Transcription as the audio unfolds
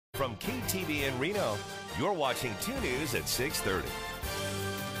From KTV in Reno, you're watching 2 News at 6:30.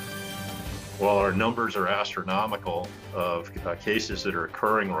 Well, our numbers are astronomical of cases that are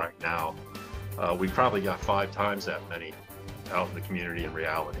occurring right now. We've probably got 5 times that many out in the community in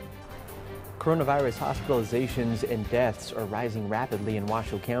reality. Coronavirus hospitalizations and deaths are rising rapidly in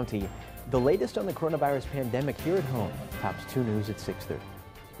Washoe County. The latest on the coronavirus pandemic here at home tops 2 News at 6:30.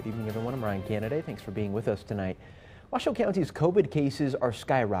 Good evening, everyone. I'm Ryan Canada. Thanks for being with us tonight. Washoe County's COVID cases are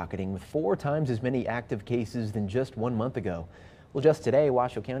skyrocketing with 4 times as many active cases than just 1 month ago. Well, just today,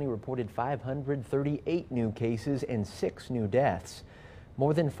 Washoe County reported 538 new cases and 6 new deaths.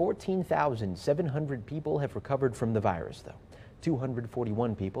 More than 14,700 people have recovered from the virus, though.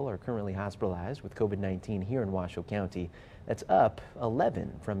 241 people are currently hospitalized with COVID-19 here in Washoe County. That's up 11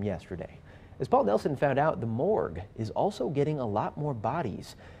 from yesterday. As Paul Nelson found out, the morgue is also getting a lot more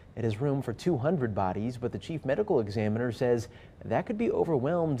bodies. It has room for 200 bodies, but the chief medical examiner says that could be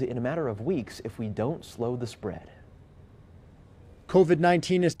overwhelmed in a matter of weeks if we don't slow the spread.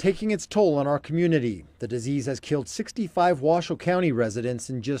 COVID-19 is taking its toll on our community. The disease has killed 65 Washoe County residents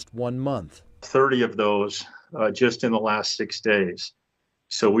in just 1 month. 30 of those just in the last 6 days.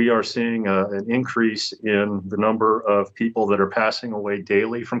 So we are seeing an increase in the number of people that are passing away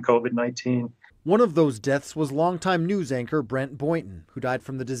daily from COVID-19. One of those deaths was longtime news anchor Brent Boynton, who died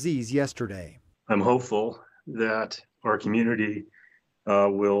from the disease yesterday. I'm hopeful that our community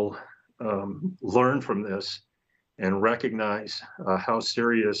will learn from this and recognize how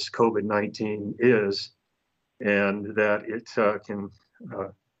serious COVID-19 is and that it can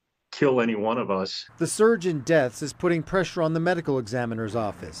kill any one of us. The surge in deaths is putting pressure on the medical examiner's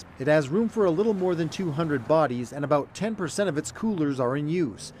office. It has room for a little more than 200 bodies, and about 10% of its coolers are in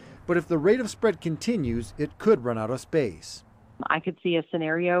use. But if the rate of spread continues, it could run out of space. I could see a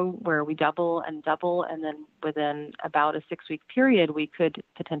scenario where we double, and then within about a 6-week period, we could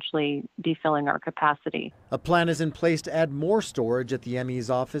potentially be filling our capacity. A plan is in place to add more storage at the ME's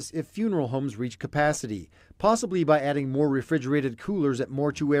office if funeral homes reach capacity, possibly by adding more refrigerated coolers at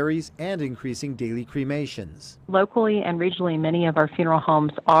mortuaries and increasing daily cremations. Locally and regionally, many of our funeral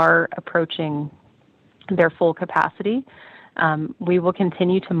homes are approaching their full capacity. We will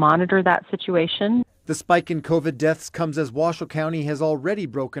continue to monitor that situation. The spike in COVID deaths comes as Washoe County has already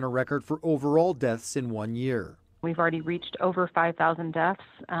broken a record for overall deaths in 1 year. We've already reached over 5,000 deaths,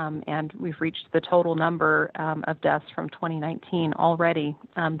 and we've reached the total number of deaths from 2019 already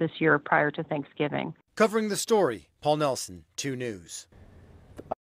this year prior to Thanksgiving. Covering the story, Paul Nelson, 2 News.